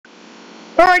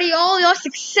Already, all y'all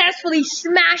successfully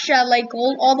smashed that like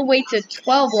goal all the way to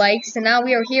 12 likes, and now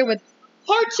we are here with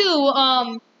part 2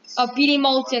 of beating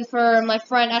Molten for my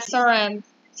friend SRM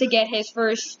to get his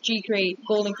first G crate,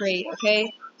 golden crate.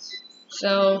 Okay,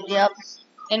 so Yep.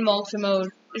 in Molten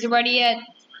mode, he's already at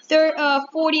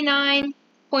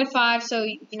 49.5. So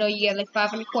you know you get like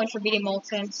 500 points for beating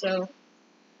Molten. So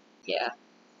yeah,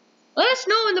 let us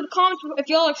know in the comments if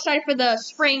y'all are excited for the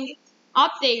spring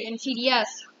update in TDS.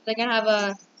 They're gonna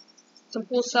have some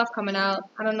cool stuff coming out.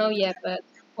 I don't know yet, but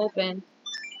hoping.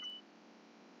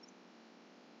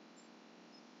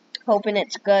 Hoping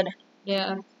it's good.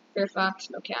 Yeah,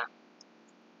 Fairfax, no cap.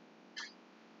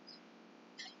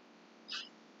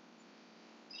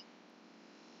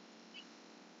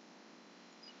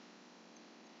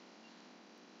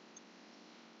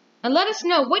 And let us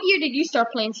know, what year did you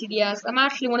start playing TDS? I'm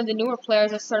actually one of the newer players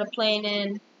that started playing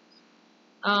in,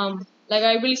 like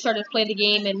I really started to play the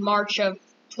game in March of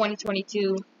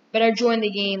 2022. But I joined the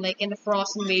game like in the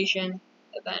Frost Invasion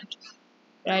event.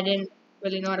 But I didn't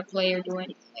really know how to play or do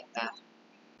anything like that.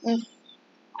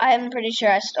 I'm pretty sure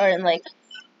I started like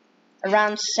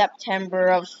around September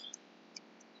of.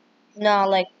 No,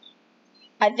 like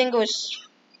I think it was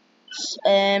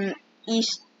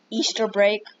Easter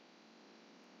break.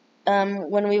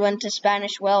 When we went to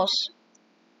Spanish Wells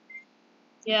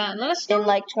Yeah, and let us know. in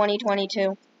like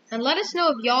 2022. And let us know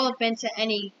if y'all have been to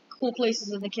any cool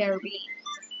places in the Caribbean.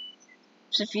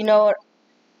 So if you know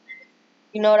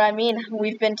what I mean.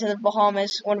 We've been to the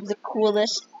Bahamas, one of the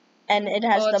coolest, and it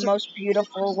has the most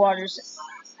beautiful waters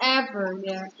ever.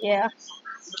 Yeah. Yeah.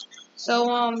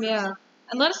 So yeah.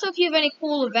 And let us know if you have any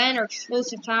cool event or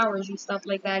explosive towers and stuff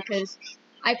like that, because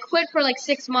I quit for like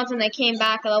 6 months and I came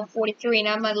back at level 43 and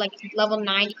I'm at like level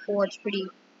 94. It's pretty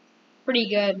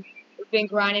good. We've been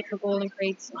grinding for golden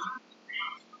crates. So.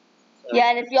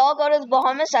 Yeah, and if y'all go to the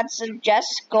Bahamas, I'd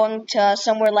suggest going to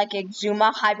somewhere like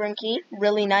Exuma, Hybern Key.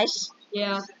 Really nice.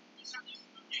 Yeah.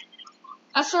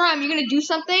 SRM, you gonna do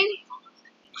something?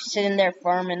 Sitting there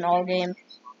farming all game.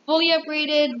 Fully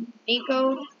upgraded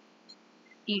Nico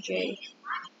DJ.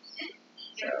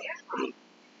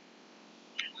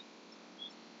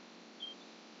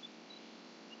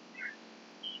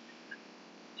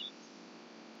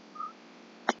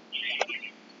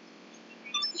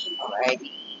 Alrighty.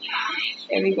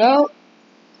 There we go.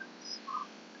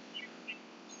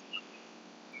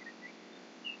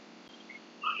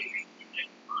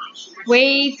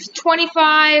 Wave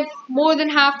 25, more than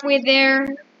halfway there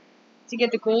to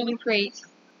get the golden crate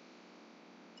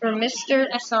for Mr.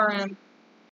 SRM.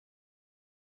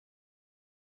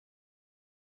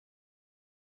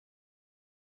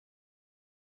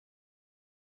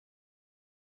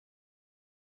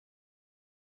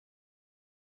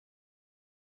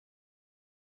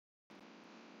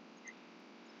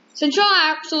 Since y'all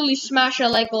absolutely smash a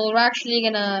like goal, we're actually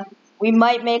gonna. We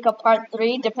might make a part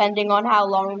 3 depending on how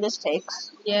long this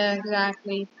takes. Yeah,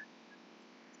 exactly.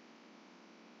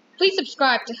 Please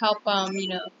subscribe to help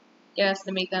get us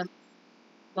to make them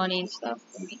money and stuff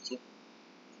from YouTube.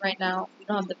 Right now, we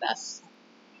don't have the best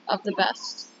of the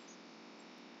best.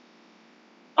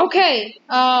 Okay,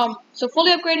 so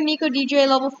fully upgraded Nico DJ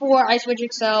level 4, Ice Wedge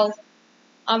Excel.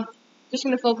 I'm just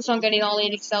gonna focus on getting all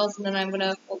 8 Excels, and then I'm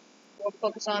gonna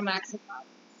focus on maxing out.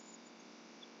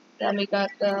 Then we got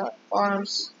the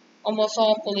farms almost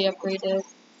all fully upgraded.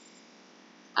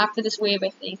 After this wave, I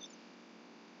think.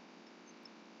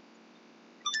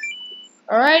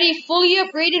 Alrighty, fully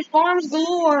upgraded farms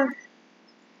galore.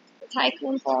 The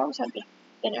Tycoon farms have been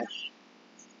finished.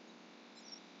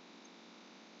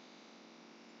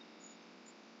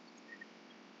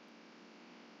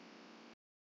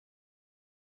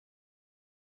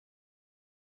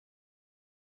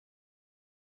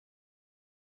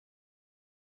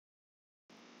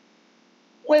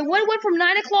 Wait, what went from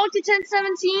 9 o'clock to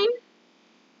 10:17?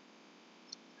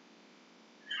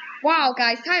 Wow,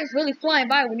 guys, time is really flying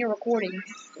by when you're recording.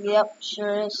 Yep,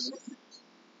 sure is.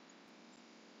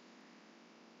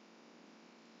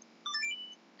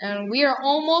 And we are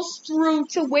almost through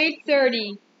to wave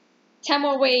 30. 10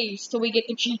 more waves till we get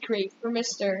the G crate for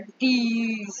Mr.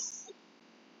 D's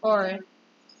or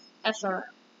SR.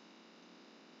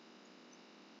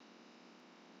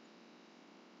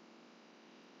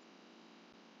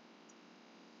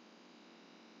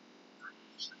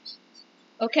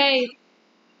 Okay,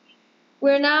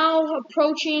 we're now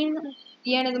approaching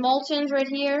the end of the Moltens right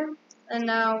here, and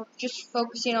now just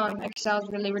focusing on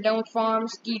XLs really. We're done with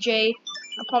farms, DJ.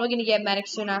 I'm probably gonna get medic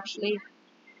soon actually.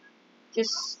 And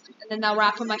then now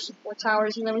wrap up my support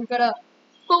towers, and then we've gotta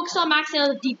focus on maxing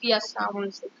out the DPS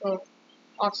towers, which will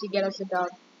obviously get us a dub.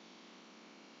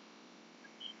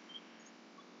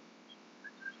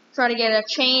 try to get a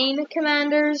chain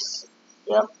commanders.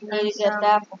 Yep, need to get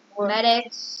that before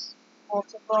medics.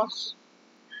 multi-boss.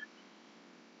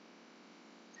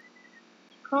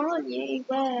 Kanye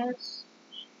West.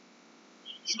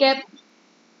 Skip.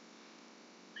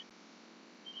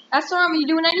 SRM, are you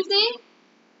doing anything?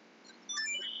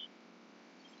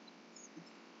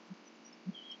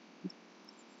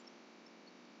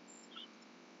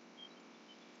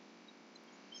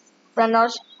 Friend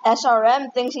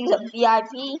SRM thinks he's a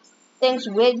VIP, thinks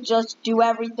we just do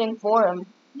everything for him.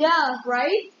 Yeah,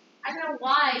 right? I don't know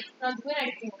why. He's not doing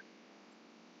anything.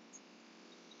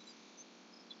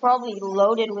 Probably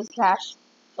loaded with cash.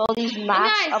 All these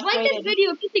max and guys, upgraded. like this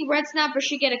video if you think Red Snapper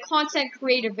should get a content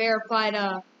creator verified,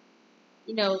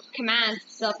 command,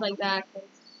 stuff like that.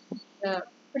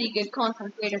 Pretty good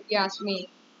content creator, if you ask me.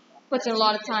 Puts in a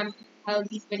lot of time out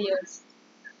these videos.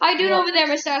 How you doing over there,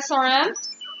 Mr. SRM?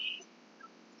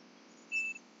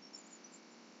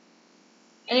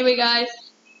 Anyway, guys,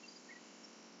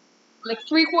 like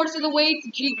 3/4 of the way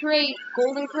to G crate,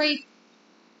 golden crate.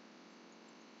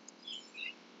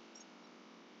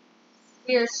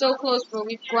 We are so close, bro.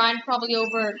 We've grinded probably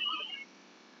over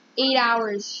 8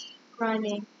 hours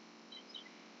grinding.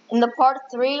 In the part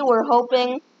 3, we're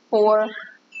hoping for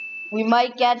we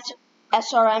might get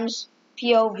SRM's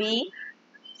POV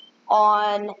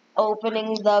on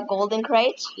opening the golden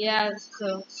crates. Yeah,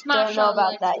 so smash. Don't know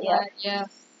about that yet. Yeah.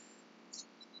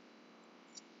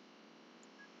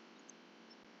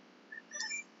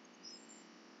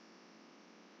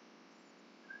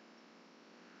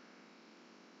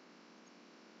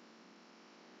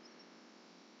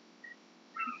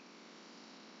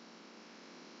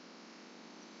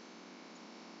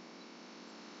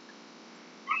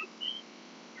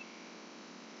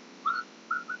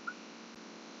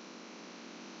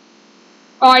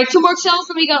 Alright, 2 more cells,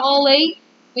 so we got all 8.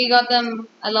 We got them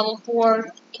at level 4.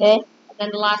 Okay. And then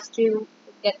the last 2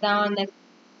 get down and then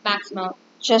max them out.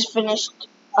 Just finished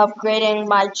upgrading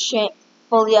my chain,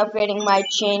 fully upgrading my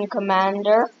chain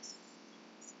commander.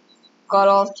 Got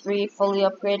all 3 fully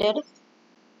upgraded.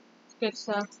 Good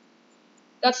stuff.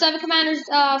 Got 7 commanders,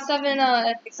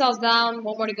 7 excels down,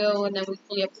 1 more to go, and then we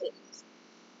fully upgrade.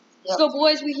 Let's go,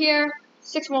 boys, we here.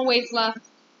 6 more waves left.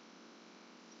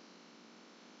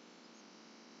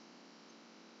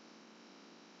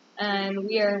 And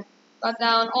we are got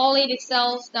down all 8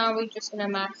 excels. Now we're just gonna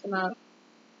max them out.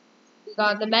 We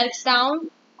got the medics down.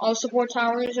 All support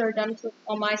towers are done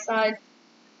on my side.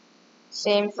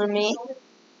 Same for me.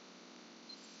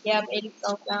 Yep, 8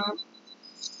 excels down.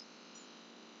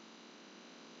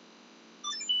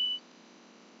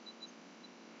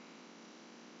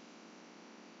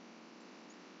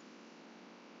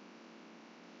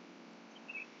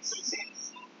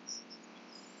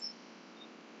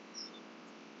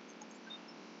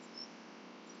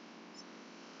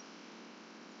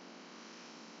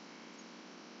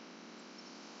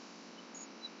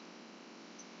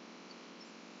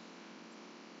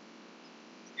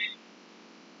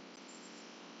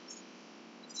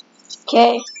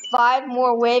 Okay, 5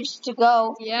 more waves to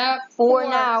go. Yep. 4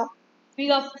 now. We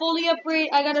got fully upgrade.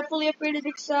 I got a fully upgraded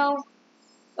Excel.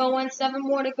 Going 7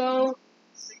 more to go.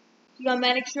 We got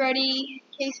medics ready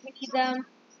in case we need them.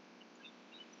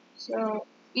 So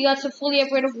we got some fully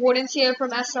upgraded wardens here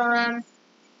from SRM.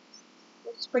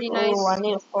 It's pretty nice. Oh, I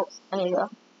need to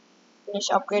finish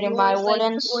upgrading my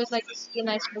wardens. Always like to see a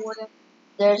nice warden.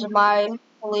 There's my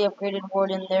fully upgraded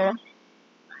warden there.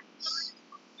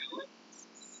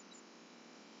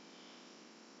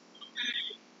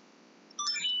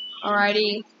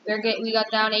 Alrighty, we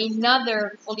got down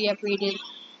another fully upgraded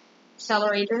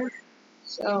accelerator.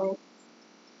 So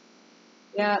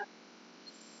yeah.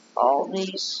 All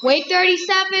these. Wave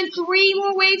 37, 3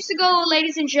 more waves to go,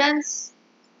 ladies and gents.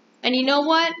 And you know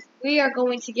what? We are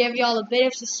going to give y'all a bit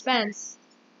of suspense.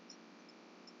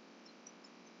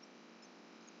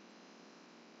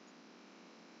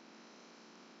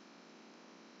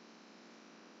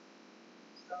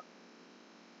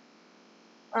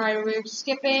 Alright, we're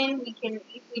skipping. We can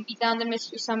easily beat down the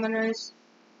mystery summoners.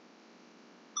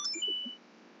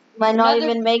 Might not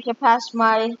even make it past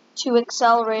my 2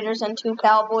 accelerators and 2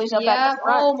 cowboys up at the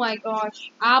front. Oh my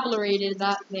gosh. Obliterated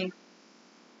that thing.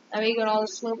 And we got all the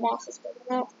slow bosses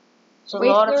coming up. There's a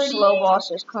lot of slow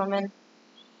bosses coming.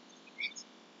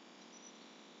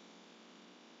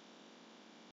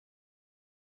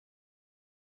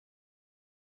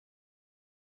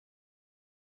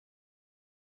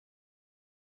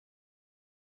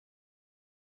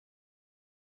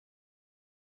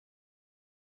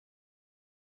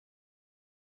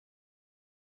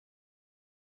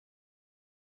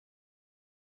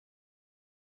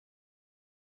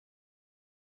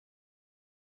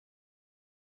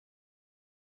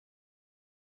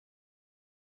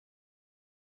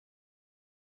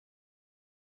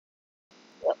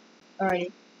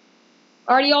 Alrighty.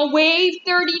 Already on wave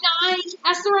 39.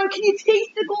 SRM, can you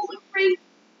taste the golden crate?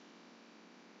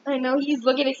 I know he's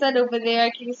looking excited over there.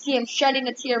 I can see him shedding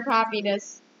a tear of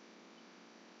happiness.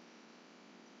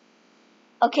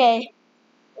 Okay,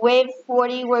 wave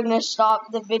 40, we're going to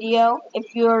stop the video.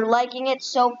 If you're liking it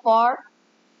so far,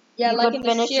 Yeah, you like could in the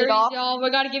finish series, it off. y'all.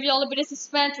 We gotta give y'all a bit of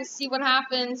suspense to see what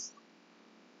happens.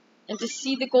 And to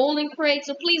see the golden crate.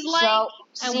 So please like. So,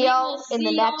 and see we y'all will in the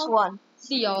see next y'all. one.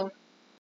 See y'all.